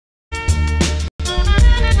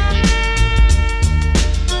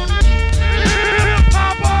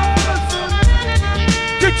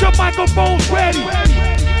microphones ready.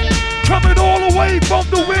 Coming all the way from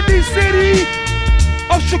the windy city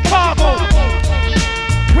of Chicago.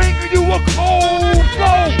 Bringing you a cold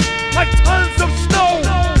flow like tons of snow.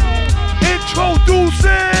 Introducing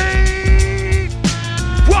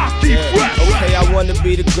Rocky Fresh. Okay, I wanna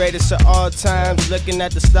be the greatest of all times. Looking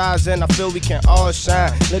at the stars and I feel we can all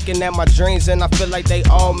shine. Looking at my dreams and I feel like they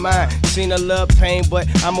all mine. Seen a little pain, but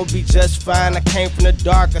I'ma be just fine. I came from the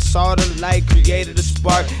dark, I saw the light, created a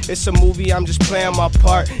spark. It's a movie, I'm just playing my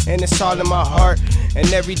part, and it's all in my heart.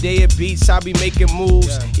 And every day it beats, I'll be making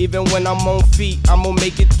moves. Even when I'm on feet, I'ma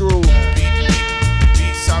make it through.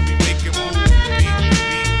 Beats, I'll be making moves.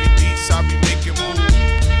 Beats, I'll be making moves.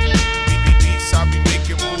 Beats, I'll be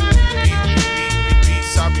making moves.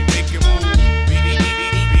 Beats, I'll be making moves.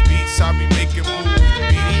 Beats, I'll be making moves.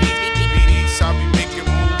 Beats, I'll be making moves. Beats, I'll be making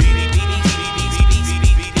moves.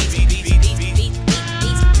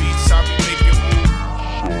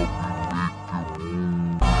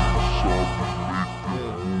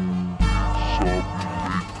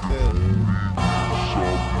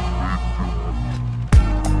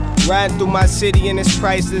 Riding through my city and it's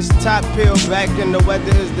priceless. Top pill back and the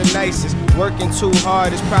weather is the nicest. Working too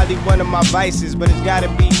hard is probably one of my vices, but it's gotta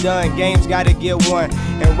be done, games gotta get won.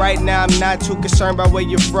 And right now I'm not too concerned about where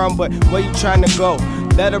you're from, but where you trying to go.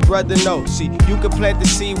 Let a brother know. See, you can plant the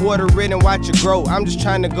seed, water it and watch it grow. I'm just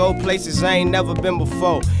trying to go places I ain't never been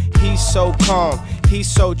before. He's so calm, he's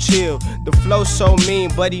so chill. The flow so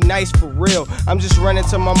mean, but he nice for real. I'm just running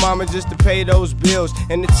to my mama just to pay those bills.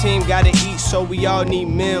 And the team gotta eat, so we all need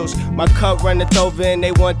meals. My cup runneth over and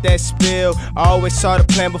they want that spill. I always saw the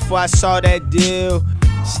plan before I saw that deal.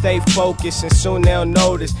 Stay focused and soon they'll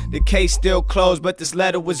notice. The case still closed, but this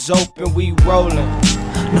letter was open, we rolling.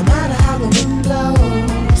 No matter how the wind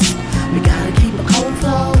blows, we gotta keep a cold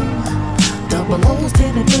flow. Double O's,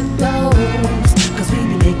 tinted windows, cause we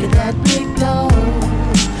be making that big dough.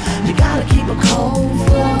 You gotta keep a cold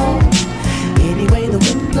flow. Anyway the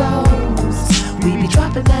wind blows, we be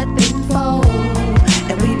dropping that info,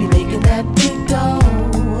 and we be making that big dough.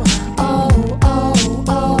 Oh, oh,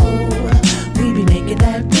 oh, we be making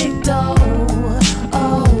that big dough.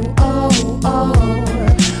 Oh, oh, oh,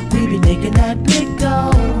 we be making that big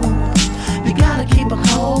dough. We gotta keep a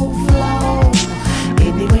cold flow.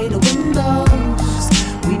 Anyway the wind blows,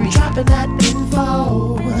 we be dropping that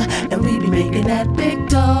info, and we be making that big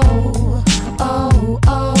dough. Oh,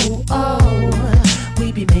 oh, oh,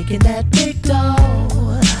 we be making that big dough.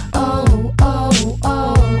 Oh, oh,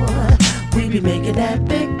 oh, we be making that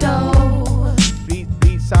big dough.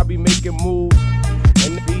 Beats, I be making moves.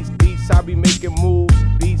 And the beats, I be making moves.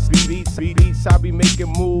 Beats, I be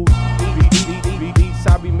making moves. Beats,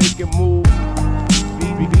 I be making moves.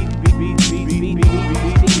 Beats, I be making moves.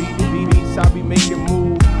 Beats, I be making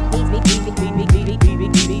moves.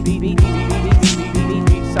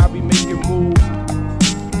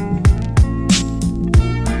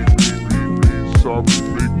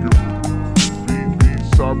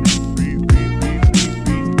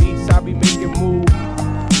 Beats, I be making moves.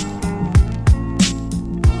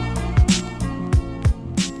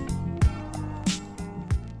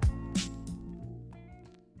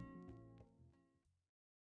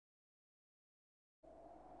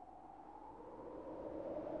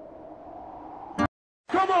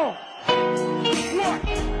 Come on!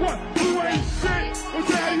 What? You ain't shit! Your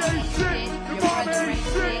daddy ain't shit! Your mom ain't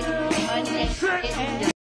shit!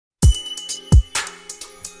 Shit!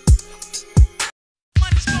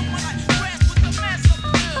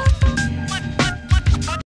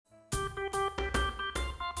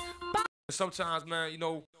 Sometimes, man, you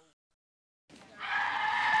know.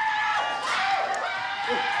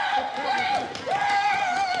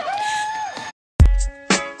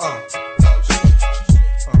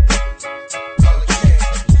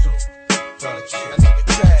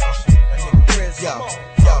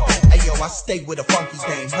 I stay with a funky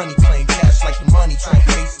dame, honey playing cash like the money, trying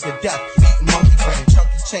to race to death, eating monkey brain,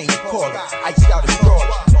 chunky chain, quarter, iced out and broad.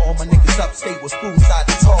 All my niggas upstate with spoons out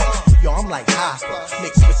the toilet. Yo, I'm like Hoffa,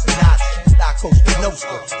 mixed with Sinatra, La Costa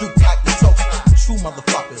Nostra, Duke like the toaster. True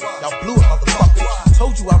motherfuckers, y'all blew it motherfuckers.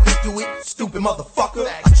 Told you I could do it, stupid motherfucker.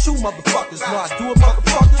 I chew motherfuckers, know I do it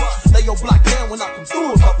motherfuckers. Lay your block down when I come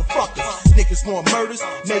through it motherfuckers. Niggas want murders,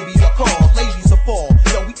 maybe a call, ladies a fall.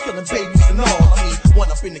 Yo, we killing babies and all. I mean, one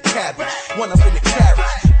up in the cabin, one up in the carriage.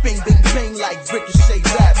 Bing, bing, bing like ricochet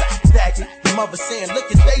rabbit. Faggot, your mother saying, look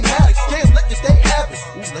at they Maddox. Damn, look at they habits.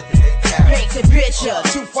 Ooh, look at they carrots. Paint the picture,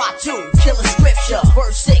 252, killing scripture.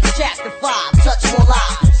 Verse 6, chapter 5, touch more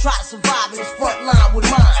lives. Try to survive in this front line with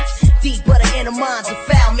minds. Deep but the inner minds of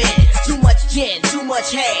foul men. Too much gin, too much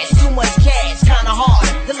much hash, too much cash, kinda hard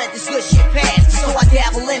to let this good shit pass. So I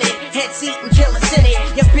dabble in it, head seat and killers in it.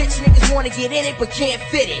 Your bitch niggas wanna get in it but can't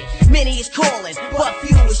fit it. Many is calling, but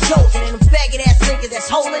few is chosen. And them faggot ass niggas that's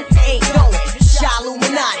holding ain't going. Shy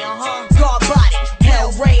Illuminati, guard body,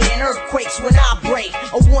 hell rain and earthquakes when I break.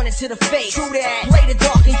 A warning to the face, true that. Play the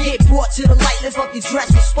dark and get brought to the light. Lift up your dress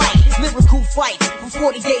with spite, lyrical fights for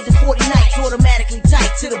 40 days and 40 nights. Automatically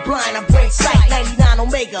tight to the blind, I break sight. 99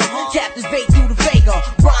 Omega, captivate through the Vega.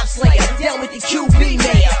 Rhyme slayer, down with the QB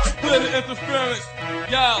mayor. Clear the interference,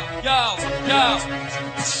 yo,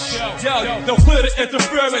 clear the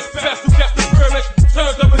interference, best to best interference.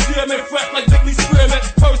 Turns up a DMX rap like Nickly Spearman.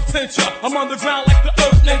 First pincher, I'm underground like the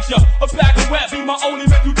Earth Ninja. A bag of rap be my only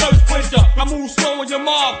make you thirst quencher. I move slow in your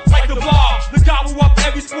mob like the bar. The guy who up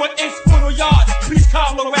every sport, inch, foot or yard. Peace,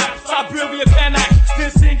 Carlo rap, Siberian Panax.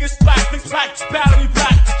 Then singing splash, six pack, battery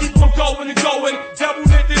black. Keep on going and going, devil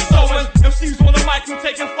lit this sewing. MCs on the mic, you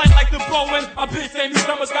taking flight like the Bowen. My bitch Amy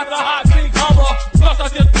Summers got the hot big Hummer. Plus I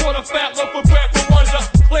just bought a fat loaf of bread for wonder.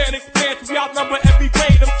 Play and expand to be outnumber every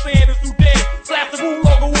grade. I'm saying it's too dead. Slap the rule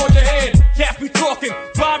logo on your head. Cats be talking,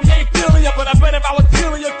 Bobby ain't feeling ya, but I bet if I was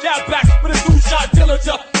peeling your cat back with a 2-shot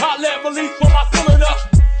Dillinger, hot lead release from my cylinder.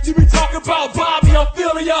 You be talking about Bobby, I'm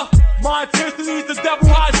feeling ya. My intensity is the devil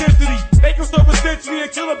high density. Make him serve a century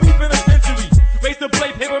and kill a beef in a century. Raise the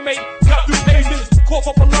blade, paper mate, cut through pages. Cough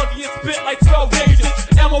up a lungy and spit like 12 gauges.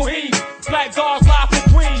 Elohim, black guards live for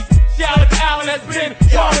Queens. Shout out Allen has been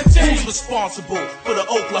gone and changed. Who's responsible for the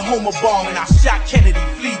Oklahoma bombing? I shot Kennedy,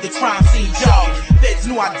 flee the crime scene jogging. Feds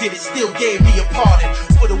knew I did it, still gave me a pardon.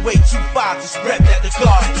 For the way 2-5 just repped at the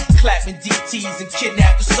garden. Clapping DTs and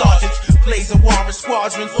kidnapped the sergeants. Blazing warrant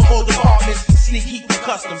squadrons for all departments. Sneak heat for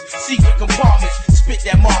customs, secret compartments. Spit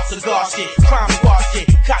that mob cigar shit, crime squad shit.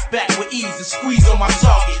 Cock back with ease and squeeze on my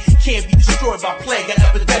target. Can't be destroyed by plague or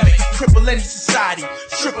epidemic. Triple any society,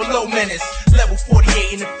 triple low menace. Level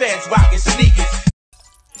 48 in the feds, rockin' sneakers.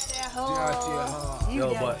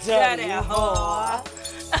 Yo, but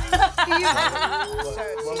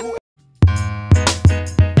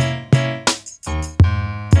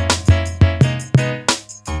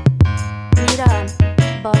Mira,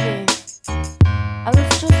 Bobby, I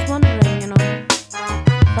was just wondering,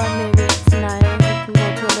 thought maybe tonight we can go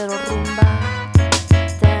to a little rumba,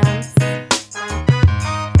 dance.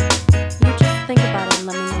 You just think about it and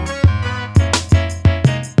let me know.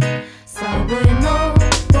 Sabe no,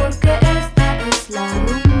 porque esta es la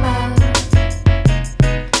rumba.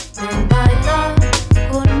 Ven baila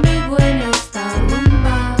conmigo en esta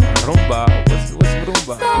rumba. rumba, what's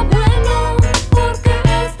rumba? Está bueno, porque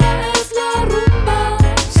esta es la rumba.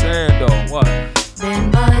 Sando, what? Ven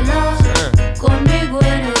baila conmigo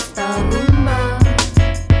en esta rumba.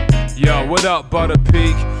 Yo, what up, Butter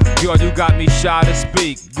Peak? Girl, you got me shy to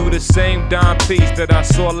speak. Do the same dime piece that I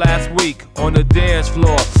saw last week on the dance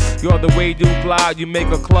floor. Yo, the way you glide, you make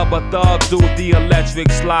a club of thugs do the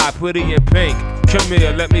electric slide, pretty in pink. Come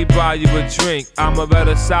here, let me buy you a drink. I'm a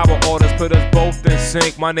better sour orders, put us both in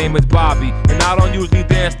sync. My name is Bobby, and I don't usually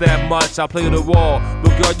dance that much. I play the wall,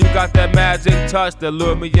 but girl, you got that magic touch that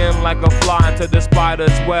lure me in like a fly into the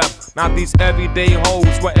spider's web. Not these everyday hoes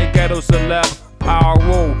sweating ghetto celeb. Power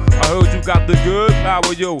roll, I heard you got the good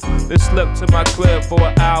power, yo. Let's slip to my crib for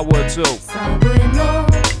an hour or two. Sabe no,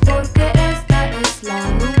 porque esta es la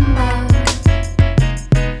rumba.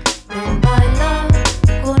 Ven baila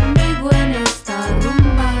conmigo en esta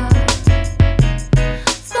rumba.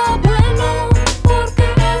 Está bueno, porque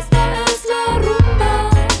esta es la rumba.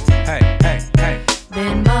 Hey, hey, hey.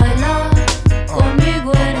 Ven baila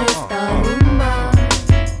conmigo en esta rumba.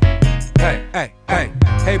 Hey, hey, hey.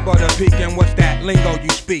 Hey, Butter Pekin, what's that lingo you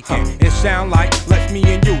speaking? It sound like let's me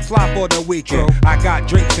and you slop for the weekend. I got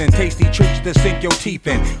drinks and tasty treats to sink your teeth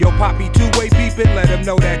in. Yo, poppy two-way beeping, let them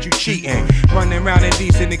know that you cheating. Running around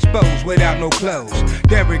indecent exposed without no clothes.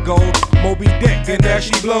 There it goes, Moby Dick, and there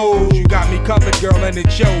she blows. You got me covered, girl, and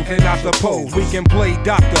it shows. And I suppose we can play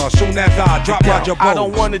doctor soon as I drop Roger Bowles. I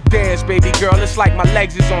don't wanna dance, baby girl, it's like my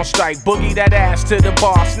legs is on strike. Boogie that ass to the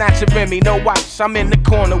bar, snatch a Remy, no wipes. I'm in the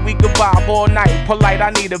corner, we can vibe all night. Polite,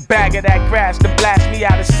 I need a bag of that grass to blast me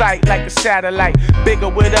out of sight like a satellite. Bigger,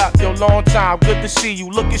 what up? Yo, long time, good to see you.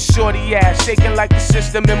 Looking shorty ass, shaking like the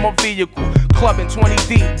system in my vehicle. Clubbing 20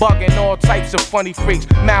 deep, bugging all types of funny freaks.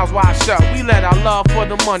 Mouths wide shut, we let our love for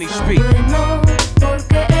the money speak. Sabe no,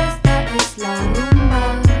 porque esta es la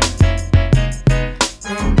rumba.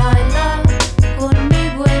 Ven baila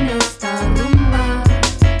conmigo en esta rumba.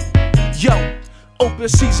 Yo, open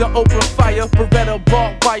season, open fire, Beretta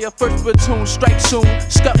barbed wire, first platoon, strike soon,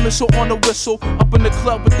 Scott missile on the whistle, up in the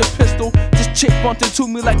club with the pistol, this chick bumped into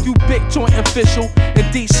me like you big joint official,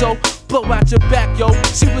 and diesel, blow out your back, yo.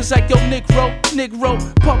 She was like, yo, Negro,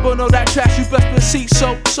 pump on all that trash, you best believe.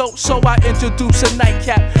 So I introduced a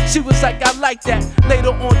nightcap. She was like, I like that. Later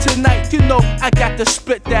on tonight, you know, I got to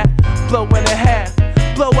split that. Blow in a half,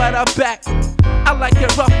 blow out her back. I like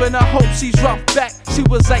it rough and I hope she's rough back. She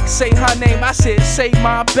was like, say her name, I said, say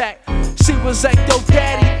my back. She was like, yo,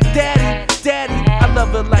 daddy, I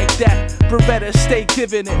love it like that. Beretta, stay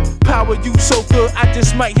giving it. Power you so good, I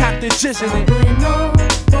just might have to jizz in it. Bueno,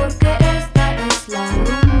 porque esta es la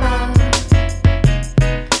rumba.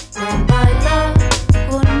 Ven, baila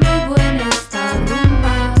conmigo en esta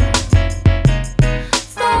rumba.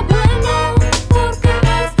 Está bueno, porque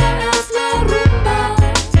esta es la rumba.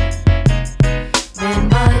 Ven,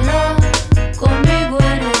 baila conmigo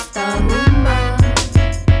en esta rumba.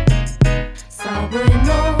 Está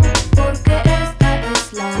bueno, porque esta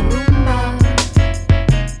es la rumba.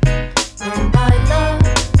 Ven, baila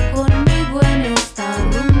conmigo en esta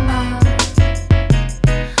rumba.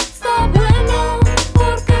 Está bueno,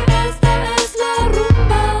 porque esta es la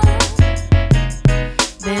rumba.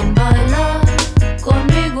 Ven, baila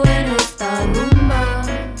conmigo en esta rumba.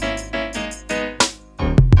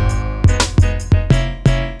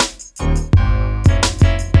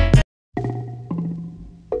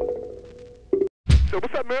 Yo,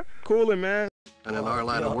 what's up, man? Coolin', man. And in our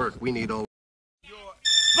line of work, we need all.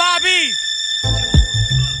 Bobby!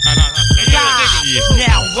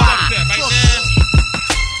 Now why?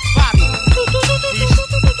 Bobby.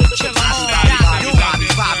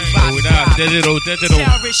 Digital.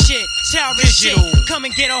 Terrorist shit. Come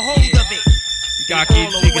and get a hold of it. You gotta keep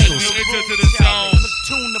taking some to the zone.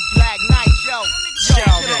 Tune the Black Knight, yo.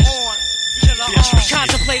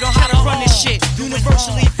 Contemplate on how to run this shit.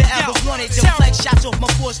 Universally forever wanted. Them flex shots off my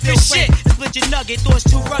force still shit. Split your nugget, thoughts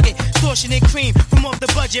too rugged. Torsion and cream from off the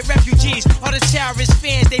budget. Refugees are the terrorist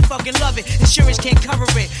fans, they fucking love it. Insurance can't cover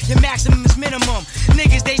it. Your maximum is minimum.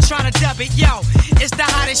 Niggas, they tryna dub it. Yo, it's the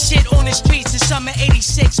hottest shit on the streets. It's summer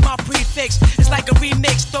 86, my prefix. It's like a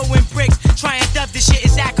remix, throwing bricks. Try and dub this shit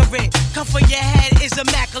is accurate. Come for your head is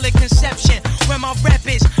immaculate conception. Where my rep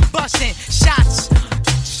is busting shots.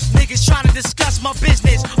 Niggas trying to discuss my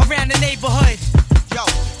business around the neighborhood. Yo,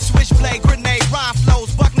 switchblade, grenade, rhyme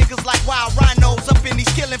flows. Buck niggas like wild rhinos. Up in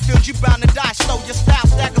these killing fields, you bound to die slow. Your style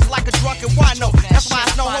staggers like a drunken wino. That's why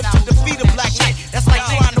it's no hope to defeat a Black Knight. That's like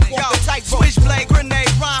trying to walk a tightrope. Switchblade,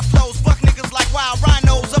 grenade, rhyme flows. Buck niggas like wild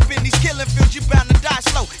rhinos. Up in these killing fields, you bound to die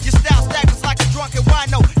slow. Your style staggers like a drunken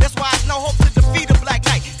wino. That's why it's no hope to defeat a Black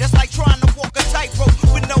Knight. That's like trying to walk a tightrope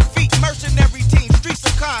with no feet. Mercenary team, streets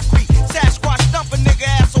of concrete. Sasquatch thump a nigga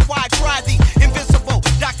ass, so why try thee? Invincible,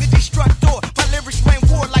 Dr. Destructor. My lyrics rain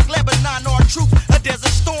war like Lebanon or a troop. A desert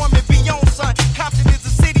storm and beyond, son. Compton is a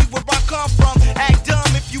city where I come from. Act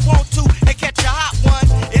dumb if you want to and catch a hot one.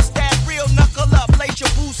 It's that real knuckle up, place your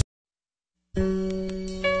boots.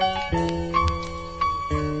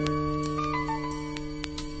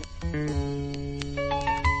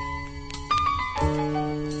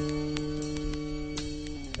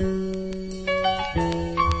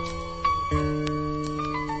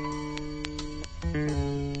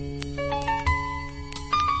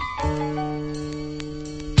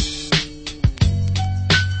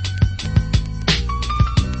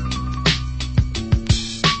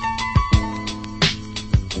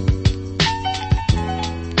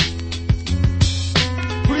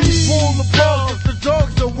 Please pull the plug if the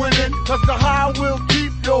drugs are winning, cause the high will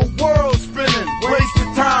keep your world spinning.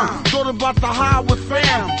 Wasted time, thought about the high with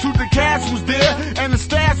fam. To the cash was there, and the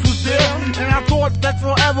stats was there. And I thought that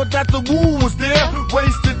forever that the woo was there.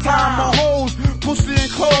 Wasted time, my hoes, pussy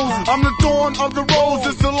and clothes. I'm the thorn of the rose,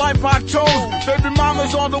 it's the life I chose. Baby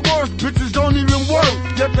mamas are the worst, bitches don't even work.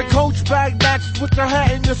 Yet the coach bag matches with the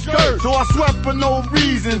hat and the skirt. So I swept for no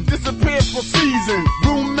reason, disappeared for seasons.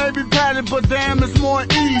 Room may be padded, but damn, it's more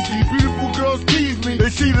easy. Beautiful girls tease me, they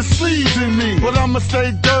see the sleeves in me. But I'ma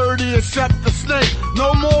stay dirty, except the snake.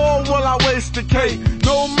 No more will I waste the cake.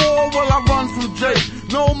 No more will I run from Jake.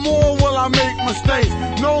 No more will I make mistakes.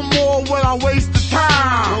 No more will I waste the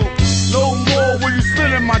time. No more will you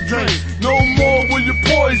spit in my drink. No more will you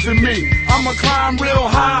poison me. I'ma climb real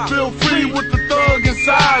high, feel free with the thug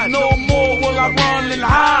inside. No more will I run and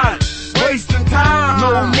hide, wasting time.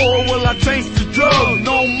 No more will I chase the drug.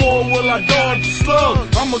 No more will I dodge the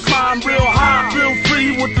slug. I'ma climb real high, feel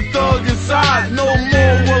free with the thug inside. No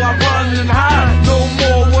more will I run and hide. No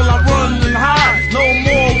more will I run and hide. No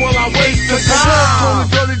more will I waste the time. On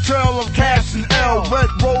the dirty trail of cash and L.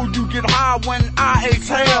 Red road, you get high when I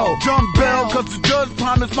exhale. Jump bell, cause the judge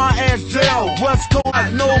promised my ass jail. West Coast,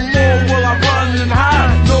 no more will I run and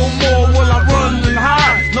hide. No more will I run and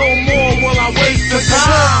hide. No more will I waste the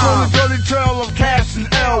time. On the dirty trail of cash and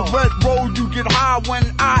L. Red road.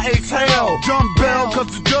 jump bail,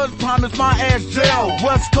 cause the judge promised my ass jail.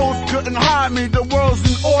 West Coast couldn't hide me, the world's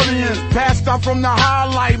an audience. Passed out from the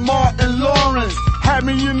highlight, Martin Lawrence. Had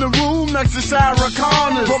me in the room next to Sarah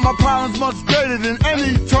Connors. But my problem's much greater than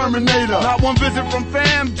any Terminator. Not one visit from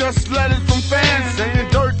fam, just letters from fans. Saying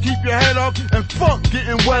dirt, keep your head up, and fuck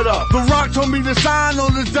getting wetter. The Rock told me to sign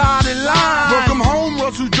on the dotted line. Welcome home,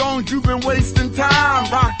 Russell Jones, you've been wasting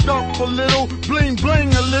time. Rocked up a little, bling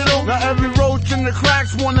bling a little. Now every roach in the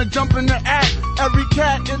cracks wanna jump in the act. Every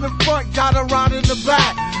cat in the front gotta ride in the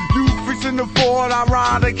back. You fixin' the Ford, I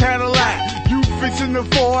ride a Cadillac. You fixin' the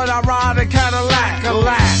Ford, I ride a Cadillac.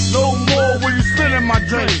 Alas, no more will you spit in my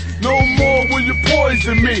drink. No more will you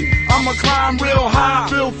poison me. I'ma climb real high,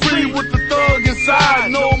 feel free with the thug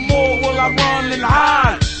inside. No more will I run and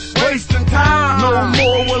hide, wasting time. No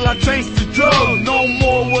more will I chase the drug. No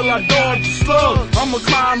more will I dodge the slug. I'ma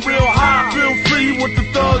climb real high, feel free with the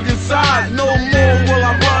thug inside. No more will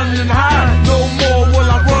I run and hide. No more will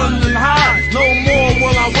I run and hide. No more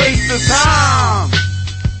will I waste the time.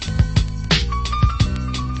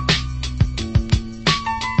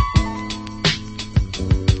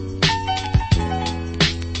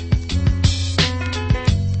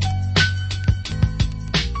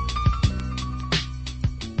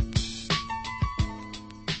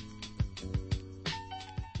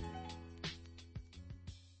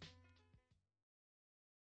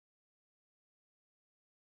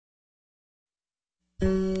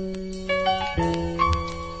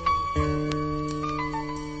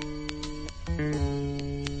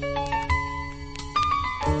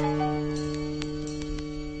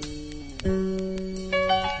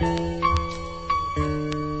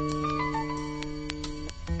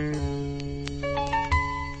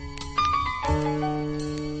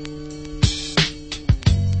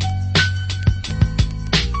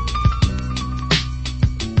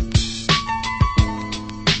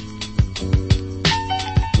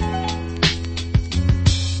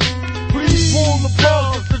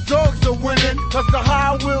 Cause the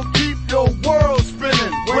high will keep your world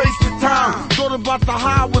spinning. Wasted time, thought about the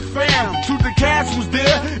high with fam. To the cash was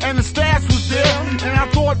there, and the stats was there. And I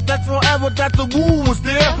thought that forever that the Wu was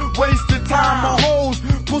there. Wasted time, my hoes,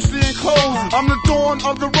 pussy and clothes. I'm the thorn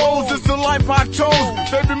of the rose, it's the life I chose.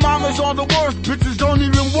 Baby mamas are the worst, bitches don't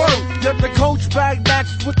even work. Yet the coach bag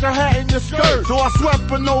matches with your hat and your skirt. So I swept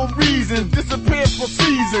for no reason, disappeared for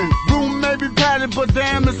seasons. Room may be padded, but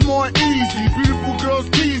damn it's more easy. Beautiful girls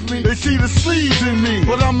tease me, they see the sleeves in me.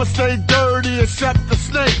 But I'ma stay dirty except the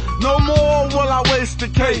snake. No more will I waste the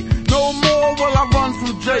cake. No more will I run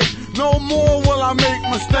from Jake. No more will I make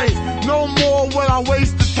mistakes. No more will I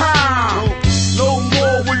waste the time. No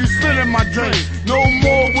more will you spit in my drink. No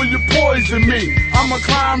more will you poison me. I'ma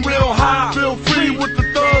climb real high, feel free with the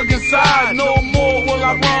thug inside. No more will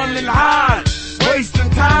I run and hide, wasting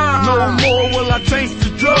time. No more will I chase the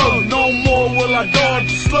drug. No more will I dodge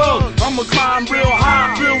the slug. I'ma climb real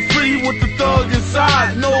high, feel free with the thug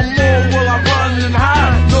inside. No more will I run and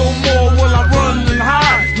hide. No more will I run and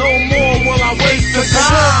hide. No more will I waste the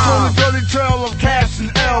time. On the dirty trail of cash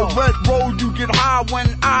and L. Red road, you get high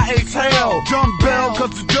when I exhale. Jump bail, cause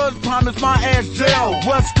the judge promised my ass jail.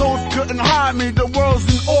 West Coast couldn't hide me, the world's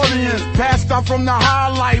an audience. Passed out from the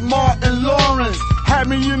highlight, Martin Lawrence. Had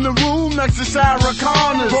me in the room next to Sarah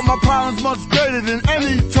Connors. But my problem's much greater than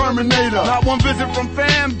any Terminator. Not one visit from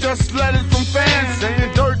fam, just letters from fans.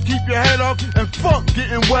 Saying dirt, keep your head up, and fuck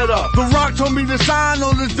getting wetter. The Rock told me to sign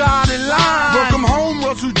on the dotted line. Welcome home,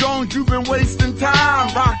 Russell Jones, you've been wasting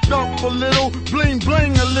time. Rocked up a little, bling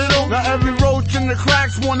bling a little. Now every roach in the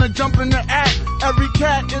cracks wanna jump in the act. Every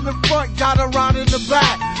cat in the front gotta ride in the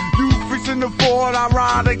back. You fixin' the Ford, I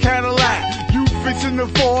ride a Cadillac. You fixin' the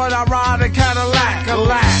Ford, I ride a Cadillac.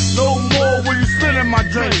 Alas, no more will you spit in my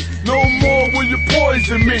drink. No more will you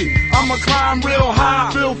poison me. I'ma climb real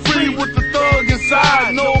high, feel free with the thug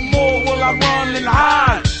inside. No more will I run and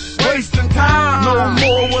hide, wasting time. No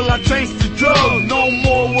more will I chase the drug. No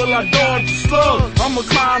more will I dodge the slug. I'ma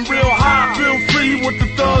climb real high, feel free with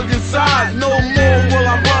the thug inside. No more will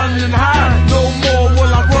I run and hide. No more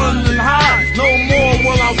will I run and hide. No more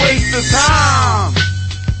will I waste the time.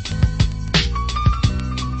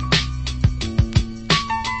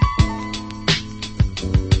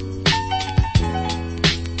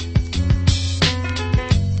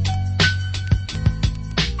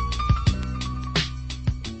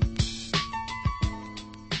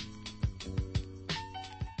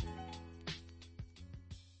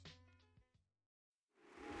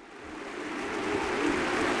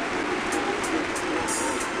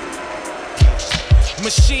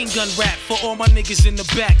 Machine gun rap for all my niggas in the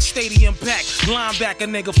back. Stadium pack, linebacker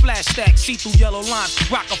nigga, flash stack, see through yellow lines.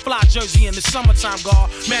 Rock a fly jersey in the summertime, guard.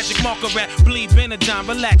 Magic marker rap, bleed Benadine,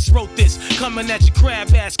 relax, wrote this. Coming at your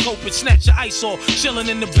crab ass, coping, snatch your ice off. Chilling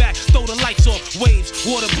in the back, throw the lights off. Waves,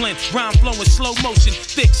 water blend, rhyme flowing, slow motion.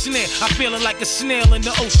 Thick snare, I feelin' like a snail in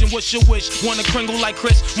the ocean. What's your wish? Wanna kringle like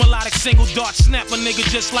Chris? Melodic single dart, snap a nigga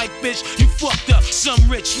just like bitch. You fucked up, some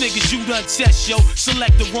rich niggas you done test, yo.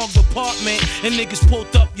 Select the wrong department, and niggas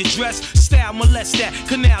pulled up your dress. Style molest that,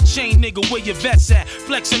 canal chain nigga, where your vets at?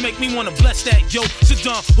 Flex and make me wanna bless that, yo.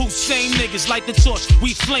 Saddam Hussein niggas, light the torch,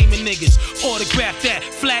 we flaming niggas. Autograph that,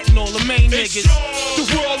 flatten all the main niggas.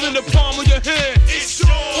 The world in the palm of your hand.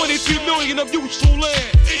 23 million of useful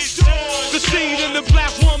land. The seed in the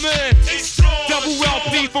black woman. Double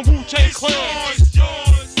LP from Wu Tang Collection.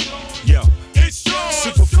 Yo.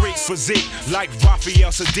 Super freak physique like Raphael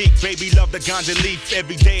Sadiq. Baby love the ganja leaf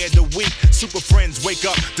every day of the week. Super friends wake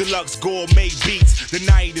up, deluxe gourmet beats. The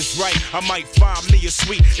night is right, I might find me a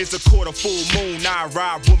suite. It's a quarter full moon, I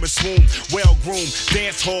ride, woman swoon. Well groomed,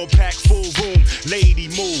 dance hall pack, full room. Lady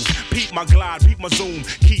move, peep my glide, peep my zoom.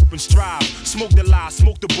 Keep and strive, smoke the lie,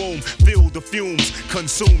 smoke the boom. Feel the fumes,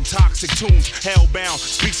 consume toxic tunes. Hellbound,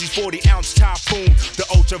 species 40-ounce typhoon. The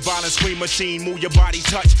ultraviolet screen machine, move your body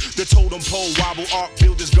touch. The totem pole wobble, art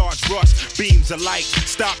builders guards rush. Beams of light,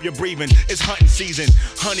 stop your breathing. It's hunting season.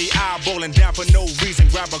 Honey eyeballing down for no reason.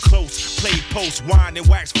 Grab a close, play post, wine and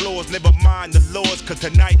wax floors. Never mind the laws, cause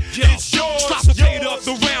tonight it's yours. Stop the fade up,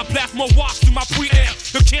 the round plasma watch through my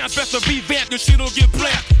preamp. The can't best to revamp, the shit'll get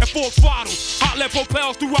black. And full throttle, hot lead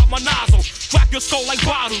propels throughout my nozzle. Crack your skull like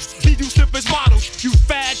bottles, leave you stiff as models. You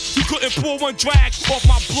fag, you couldn't pull one drag off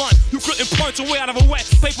my blunt. You couldn't punch away out of a wet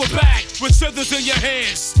paper bag with scissors in your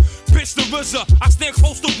hands. Bitch the RZA, I stand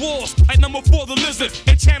close to walls like number 4 the lizard.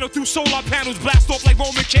 And channel through solar panels, blast off like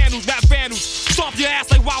Roman candles, rap vandals. Stomp your ass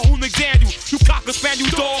like Wahoo McDaniel. You cocker spaniel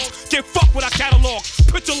dogs, get fucked with our catalog.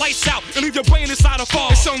 Put your lights out and leave your brain inside a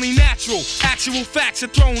fog. It's only natural, actual facts are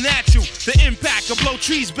thrown at you. The impact will blow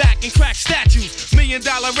trees back and crack statues. $1 million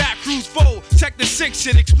rap crews fold, check the sick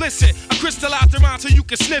shit explicit. I crystallize the rhyme so you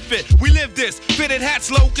can sniff it. We live this, fitted hats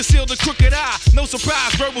low, conceal the crooked eye. No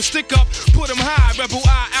surprise, verbal stick up, put them high. Rebel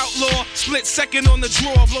eye outlaw, split second on the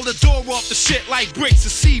drawer. Blow the door off the shit like bricks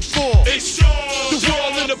of C4. It's yours. The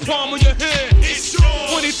world in the palm of your hand. It's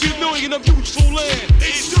yours. 23 million of useful land.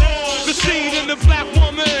 It's yours. The seed in the black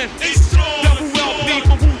woman. It's yours. Double LP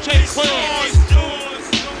from Wu Tang Collection.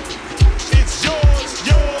 It's yours,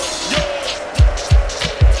 yours, yours.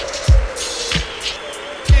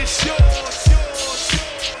 It's yours, yours.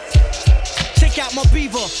 Check out my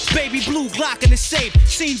beaver, baby blue Glock in the safe.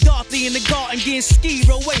 Seen Dorothy in the garden getting skied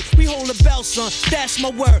away. We hold a bell, son, that's my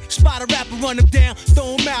word. Spot a rapper, run him down,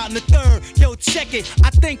 throw him out in the third. Yo, check it, I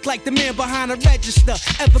think like the man behind the register.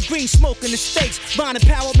 Evergreen smoking the stakes, bonding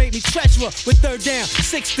power made me treacherous. With third down,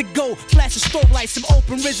 6 to go. Flash of strobe lights, some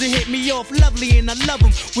open risen hit me off. Lovely and I love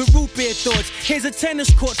him with root beer thoughts. Here's a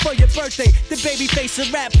tennis court for your birthday. The baby face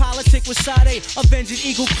of rap politic with Sade. Avenging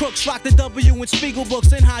Eagle crooks, rock the W and Spiegel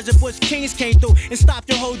books. And Haja Bush Kings came through and stopped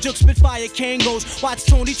your whole juke. Spitfire Kangos, watch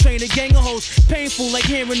Tony train a gang of hoes. Painful like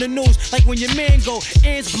hearing the news, like when your man go.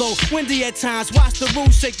 Ants blow, windy at times. Watch the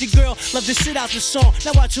room shake. Your girl love to sit out the song.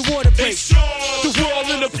 Now watch your water break. It's yours. The world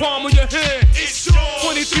in the palm of your hand. It's yours.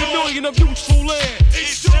 23 million of useful land.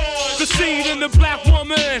 It's yours. The seed in the black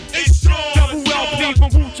woman. It's yours. Double LP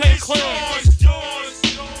from Wu Tang Collection.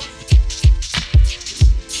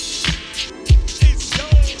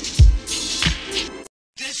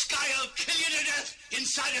 This guy'll kill you to death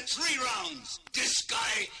inside of 3 rounds. This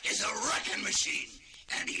guy is a wrecking machine,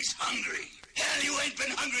 and he's hungry. Hell, you ain't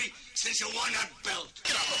been hungry since you won that belt.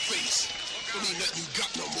 Get out my face. Don't need nothing you got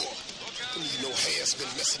no more. Don't need no hair's been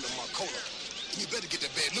messing in my corner. You better get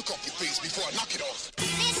that bad look off your face before I knock it off.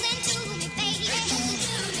 Listen to me, baby. Hey, dude,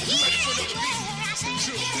 you ready for another beat?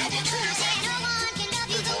 Sure, have my hands up. No one can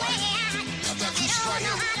love you the way I got that juice right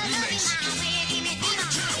here. Remix.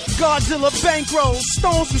 Godzilla bankroll,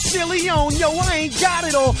 stones from Chilion. Yo, I ain't got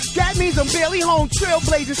it all. That means I'm barely home.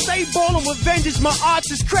 Trailblazing, stay ballin' with vengeance. My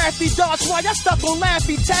arts is crafty darts. Why y'all stuck on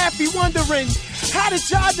Laffy Taffy, wondering how did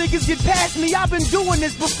y'all niggas get past me? I've been doing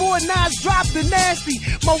this before Nas dropped the nasty.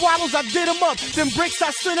 My waddles, I did them up. Them bricks,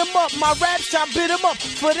 I sent them up. My raps, I bit them up.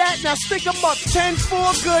 For that, now stick them up.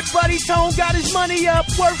 10-4, good buddy. Tone got his money up.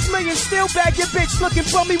 Worth millions, still bag your bitch. Looking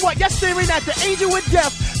for me, what? Y'all staring at the angel with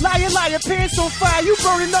death. Liar, liar, pants on fire. You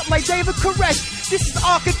burning up like David Koresh. This is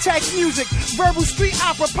architect music, verbal street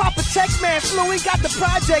opera, Papa Tech Man, Fluent got the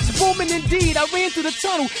projects booming indeed. I ran through the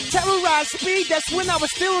tunnel, terrorized speed. That's when I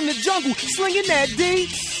was still in the jungle, slinging that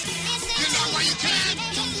D. You know why you can?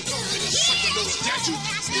 Sucking those at you.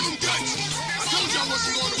 Give him guts. I told you I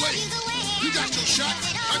wasn't going away. You got your shot.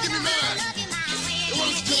 Now give me mine. It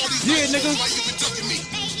wasn't tell all these nigga. why you been ducking me.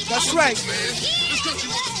 That's right. Man, this country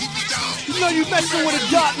wants to keep me down. You know you messing with a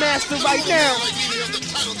dark master right now.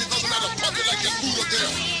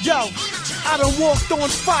 Yo, I done walked on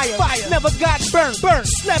fire. Never got burnt.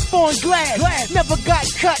 Slept on glass. Never got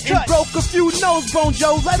cut. And broke a few nose bones,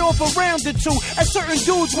 yo. Let off a round or two at certain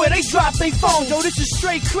dudes where they drop they phones. Yo, this is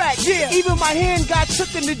straight crack. Yeah. Even my hand got took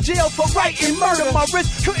into jail for writing murder. My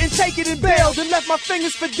wrist couldn't take it and bailed and left my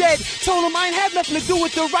fingers for dead. Told him I ain't had nothing to do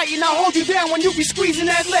with the writing. I'll hold you down when you be squeezing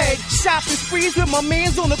that leg. Shopping sprees with my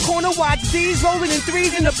mans on the corner. Watch D's rolling in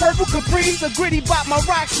threes in the purple Caprice. The gritty bop, my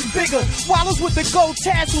rocks is bigger. Wallows with the gold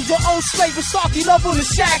tassels. The old slave Versace love on the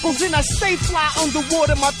shackles. And I stay fly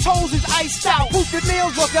underwater. My toes is iced out. Poop the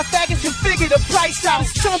nails off. Y'all faggots can figure the price out.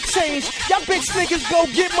 It's chump change. Y'all bitch niggas go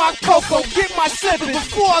get my cocoa. Get my slippers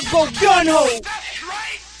before I go gun ho. That's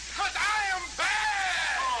right, cause I am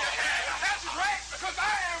bad. That's right, cause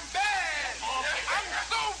I am bad. I'm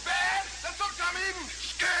so bad that sometimes it even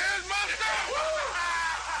scares myself.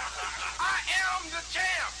 I am the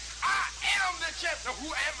champ. I am the champ. Now who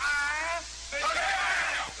am I? The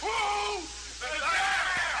champ. Who? The champ.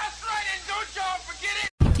 That's right, and don't y'all forget it.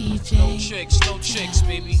 DJ. No chicks,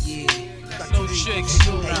 baby. Yeah. No chicks.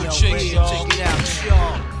 Hey, yo, Chicks, y'all. check it out,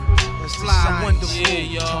 y'all. Fly, wonderful.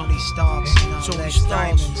 Yeah, y'all. Tony Starks, Tony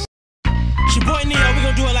Starks. It's your boy Neo, we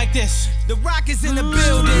gonna do it like this. The Rock is in the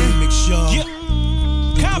building. Remix, y'all. Yeah.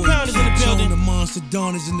 Compound is in the building. The Monster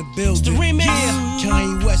Dawn is in the building. It's the remix.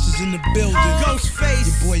 Kanye West is in the building. Ghostface.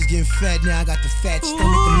 Your boy's getting fat now. I got the fat stomach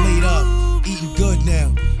and laid up. Eating good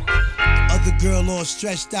now. Other girl all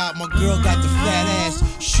stretched out. My girl got the fat ass.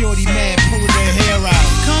 Shorty mad, pulling her hair out.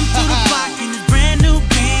 Come through the block in this brand new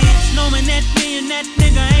Benz. Knowing that me and that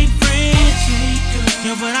nigga ain't friends.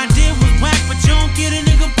 Yeah, what I did was whack, but you don't get a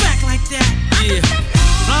nigga back like that. Yeah.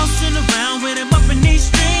 Bouncing around with him up in these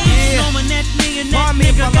streets. Yeah. Knowing that me and that Pardon me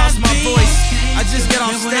if nigga I lost got my beef. voice. I just got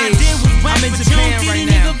on Yeah, what I stage. did was whack, I'm in but you Japan don't get right a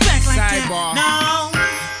now. nigga back like that. Sidebar. No.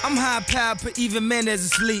 I'm high powered, but even Mendez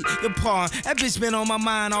asleep. Your pawn, that bitch been on my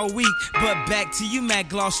mind all week. But back to you, Mac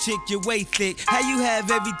Gloss chick, your way thick. How you have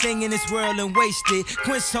everything in this world and waste it?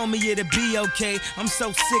 Quince told me it'll be okay. I'm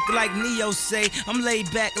so sick like Neo say. I'm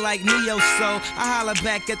laid back like Neo, so I holler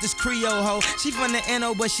back at this Creole hoe. She from the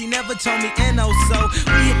NO, but she never told me NO, so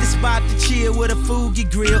we hit the spot to chill with a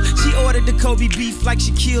Fugi grill. She ordered the Kobe beef like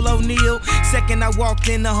Shaquille O'Neal. Second I walked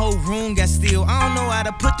in, the whole room got still. I don't know how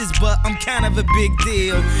to put this, but I'm kind of a big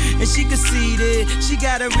deal. And she conceited, she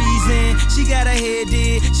got a reason, she got a head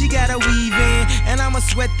in, she got a weave in, and I'ma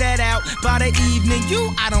sweat that out by the evening.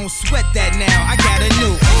 I don't sweat that now, I got a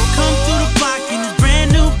new. Come through the block in this brand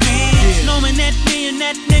new Benz. Knowing that me and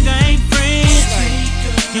that nigga ain't friends.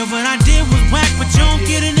 Yeah, what I did was whack, but you don't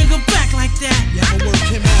get a nigga back like that. Yeah, I'ma work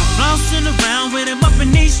him out. Bouncing around with him up in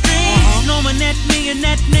these streets. Knowing that me and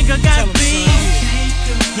that nigga got beef.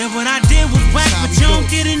 Yeah, what I did was whack, but you don't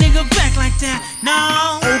get a nigga back like that. No.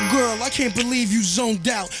 Oh girl, I can't believe you zoned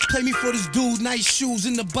out. Play me for this dude, nice shoes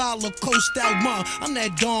in the bottle of Coast out. Ma, I'm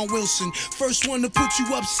that Don Wilson. First one to put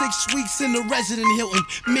you up 6 weeks in the Resident Hilton.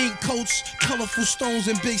 Mink coats, colorful stones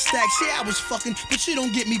and big stacks. Yeah, I was fucking, but you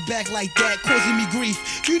don't get me back like that, causing me grief.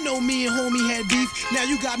 You know me and homie had beef. Now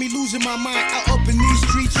you got me losing my mind out up in these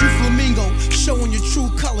streets. You flamingo, showing your true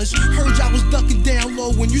colors. Heard y'all was ducking down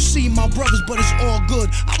low when you see my brothers, but it's all good.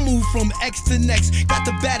 I moved from X to next. Got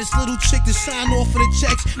the baddest little chick to sign off for the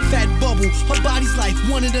checks. Fat bubble, her body's like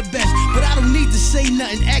one of the best. But I don't need to say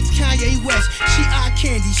nothing, ask Kanye West. She eye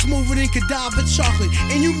candy, smoother than cadaver chocolate.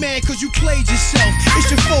 And you mad cause you played yourself.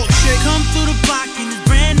 It's your fault, chick. Come through the block in this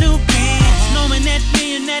brand new Benz. Knowing that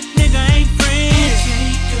me and that nigga ain't friends.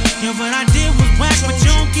 Yeah, what I did was whack, but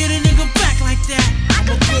you don't get a nigga back like that. I'm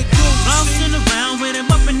a good dude. Bouncing around with him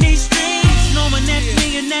up in these streets. Knowing that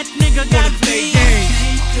me and that nigga got beef.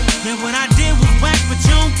 Yeah, what I did was whack, but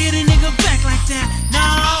you don't get a nigga back like that. No.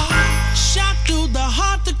 Shot through the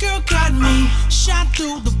heart, the girl got me. Shot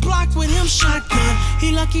through the block with him shotgun.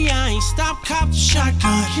 He lucky I ain't stopped, copped the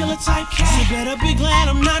shotgun. Killer type cat. You better be glad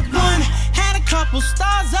I'm not one. Had a couple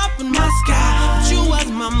stars up in my sky, but you was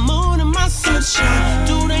my moon and my sunshine.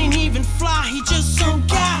 Dude ain't even fly, he just some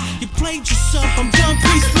guy. You played yourself, I'm done,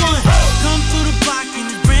 peace one. Come through the block in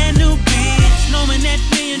this brand new Benz. Knowing that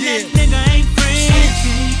me and that nigga ain't friends.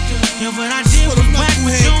 Yeah, what I did was whack,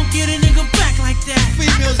 but you don't get a nigga back like that.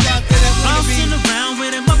 Females out there that wanna be bouncing around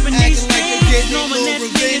with him up in these streets. Knowing that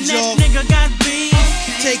me and that nigga got beef.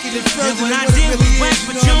 Taking it Yeah, further what than I what did it was really whack, is, you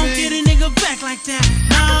but know you what I don't mean? get a nigga back like that.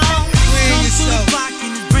 No. Come through the block in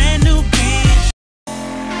this brand new Benz.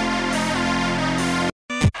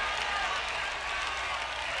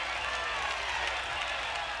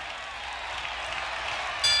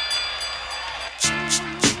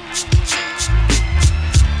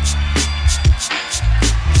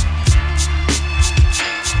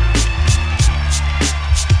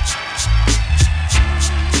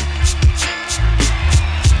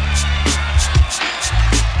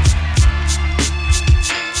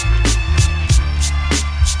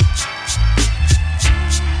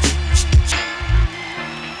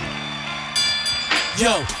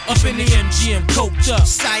 Up in the MGM, coked up.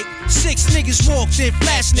 Sight, 6 niggas walked in,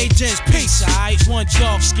 flashing they gens. Peace, alright. One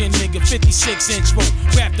dark skinned nigga, 56-inch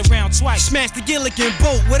rope, wrapped around twice. Smashed the Gilligan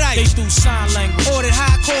boat with ice. They threw sign language. Ordered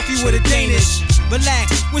hot coffee with a Danish.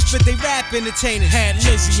 Relax, whispered they rap entertainers. Had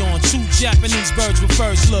Lizzie on, 2 Japanese birds with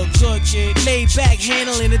furs. Look good, kid. Laid back,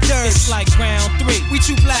 handling the dirt. It's like round 3. We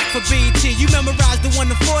too black for BET. You memorized the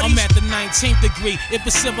 1 to 40? I'm at the 19th degree. If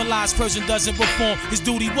a civilized person doesn't perform, his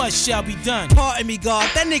duty what shall be done? Pardon me, God.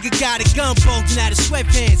 That nigga got a gun bulging out his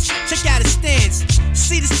sweatpants. Check out his stance.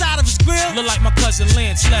 See the side of his grill? Look like my cousin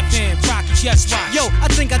Lance, left hand, Rocky, guess why? Yo, I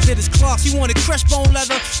think I did his clocks. He wanted crushed bone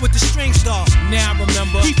leather with the string star. Now I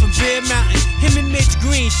remember. He from Bear Mountain. Him and Mitch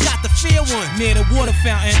Green shot the fair one near the water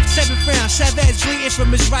fountain. 7th round, Chavez bleeding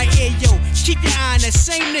from his right ear. Yo, keep your eye on that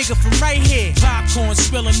same nigga from right here. Popcorn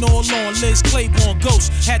spilling all on. Liz Claiborne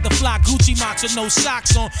ghost had the fly Gucci matcha, no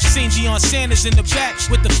socks on. Seen Deion Sanders in the back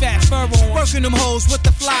with the fat fur on. Working them hoes with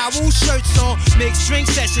the fly Wu shirts on. Mixed drink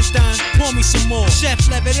sessions done. Pour me some more. Chef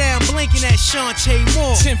level down, blinking at Shantae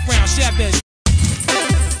Moore. 10th round, Chavez.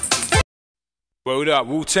 Word up,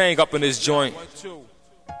 Wu Tang up in this joint.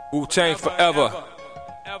 Wu Tang forever.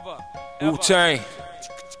 Wu Tang.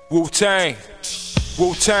 Wu Tang.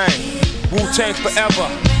 Wu Tang. Wu Tang forever.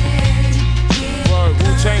 Word,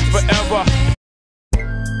 Wu Tang forever.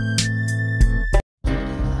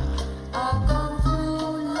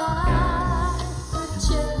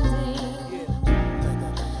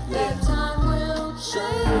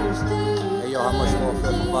 Hey yo, how much more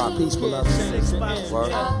for 5 piece pull up? Word.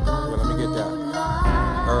 Yeah, let me get that.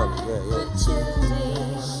 Early, yeah.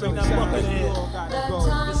 Bring that bucket in.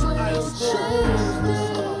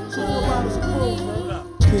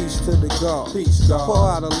 Peace to the God. Peace, God. Pour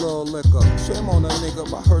out a little liquor. Shame on a nigga,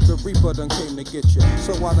 I heard the Reaper done came to get you.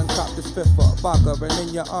 So I done copped this fifth up vodka, and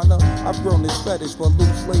in your honor, I've grown this fetish for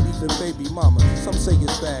loose ladies and baby mamas. Some say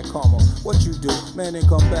it's bad karma. What you do, man, ain't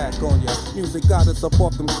come back on ya. Music got us up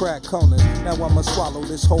off them crack corners. Now I'ma swallow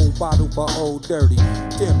this whole bottle for old dirty.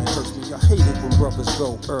 Damn, it hurts me. I hate it when brothers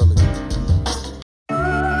go early.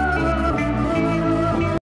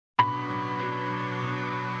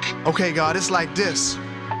 Okay, God, it's like this.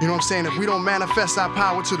 You know what I'm saying? If we don't manifest our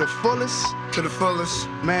power to the fullest,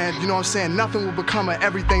 man, you know what I'm saying? Nothing will become of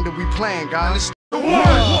everything that we plan, God.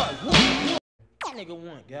 That nigga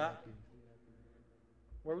won, God.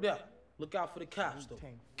 Word up. Look out for the cops, though.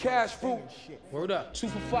 Cash fruit. Word up. 2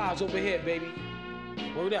 for 5s over here, baby.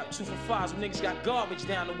 Word up. 2 for 5s. Niggas got garbage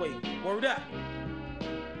down the way. Word up.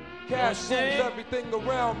 Cash rules everything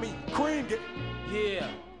around me. Cream it. Yeah.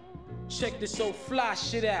 Check this old fly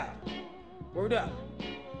shit out. Word up.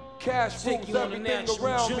 Cash rules everything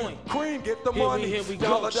around me. Cream, get the money. Here we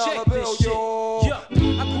go. Check this shit. Yeah.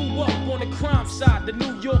 I grew up on the crime side, the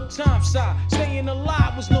New York Times side. Staying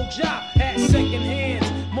alive was no job. Had second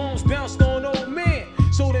hands. Moms bounced on old men.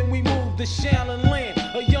 So then we moved to Shaolin Land.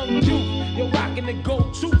 A young youth, you're rocking the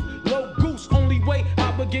gold tooth. Low goose. Only way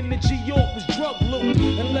I begin to G-York was drug loot.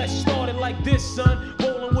 And let's start it like this, son.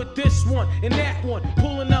 Rolling with this one and that one.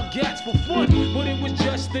 Pulling out gats for fun. But it was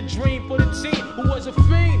just a dream for the team who was a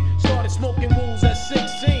fiend. Started smoking wools at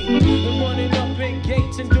 16. And running up in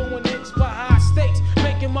gates and doing hits by high stakes.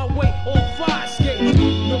 Making my way on 5 skates.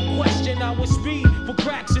 No question I was speed for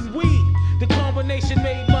cracks and weed. The combination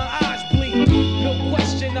made my eyes bleed. No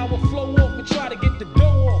question I would flow off and try to get the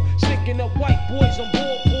dough off. Sticking up white boys on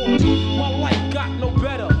boardboards. My life got no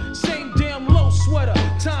better. Same damn low sweater.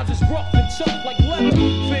 Times is rough and tough like leather.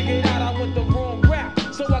 Figured out I went the wrong route.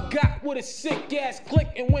 So I got with a sick ass click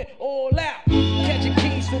and went all out. Catching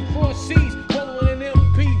keys from cross seas. Rolling in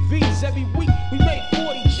MPVs. Every week we made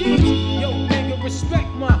 40 G's. Yo, nigga, respect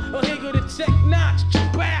my a nigga to tech notch.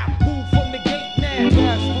 Bow. Move from the gate now.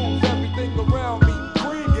 Cash rules everything around me.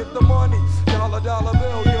 Cream, get the money. Dollar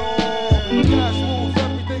bill, yo. Cash rules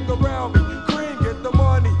everything around me. Cream, get the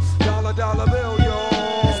money. Dollar bill, yo.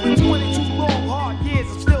 It's been 22 long, hard years.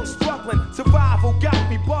 I'm still struggling. Survival got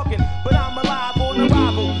me bugging, but I'm alive on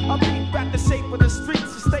arrival. I beat back the shape of the streets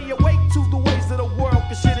and stay awake to the ways of the world,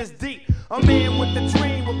 cause shit is deep. A man with a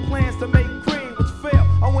dream with plans to make cream, which failed.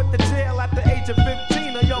 I went to jail at the age of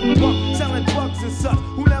 15, a young buck selling drugs and such,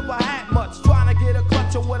 who never had much, trying to get a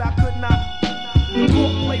clutch of what I could not. The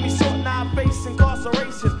court played me short, now I face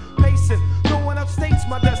incarceration. Pacing, going upstate's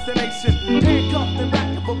my destination. Handcuffed in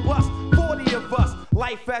back of a bus, 40 of us.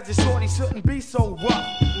 Life as a shorty shouldn't be so rough.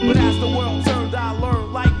 But as the world turned, I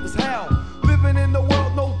learned life was hell. Living in the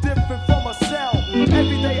world no different from a cell.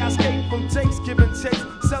 Every day I escape from Jake's, giving chase,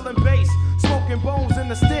 selling bass, smoking bones in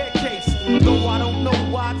the staircase. Though I don't know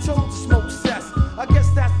why I chose to smoke cess. I guess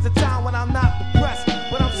that's the time when I'm not depressed,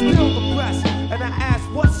 but I'm still depressed. And I ask,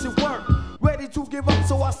 what's your work? Ready to give up,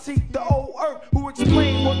 so I I seek the old earth who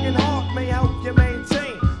explain working hard may help you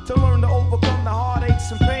maintain. To learn to overcome the heartaches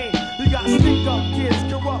and pain. You got stick up kids,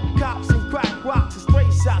 corrupt cops, and crack rocks and stray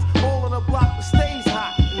shots. All in a block that stays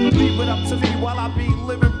hot. Leave it up to me while I be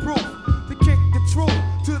living proof. To kick the truth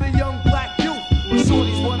to the young black youth. When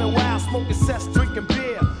shorties running wild, smoking cess, drinking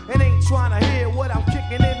beer. And ain't trying to hear what I'm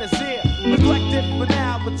kicking in his ear. Neglected for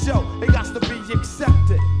now, but yo, it got to be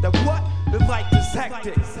accepted. That what? The life is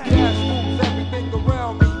hectic. Cash moves everything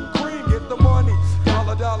around me. Green, get the money.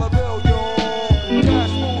 Dollar, dollar bill, yo.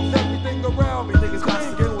 Cash moves everything around me. Niggas got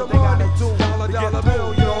to get the money. Dollar, dollar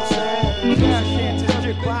bill, yo. Cash can't just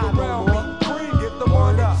get by around me. Green, get the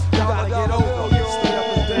money. Dollar, dollar bill, yo.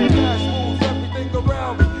 Cash moves everything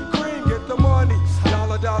around me. Green, get the money.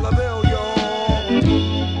 Dollar, dollar bill, yo.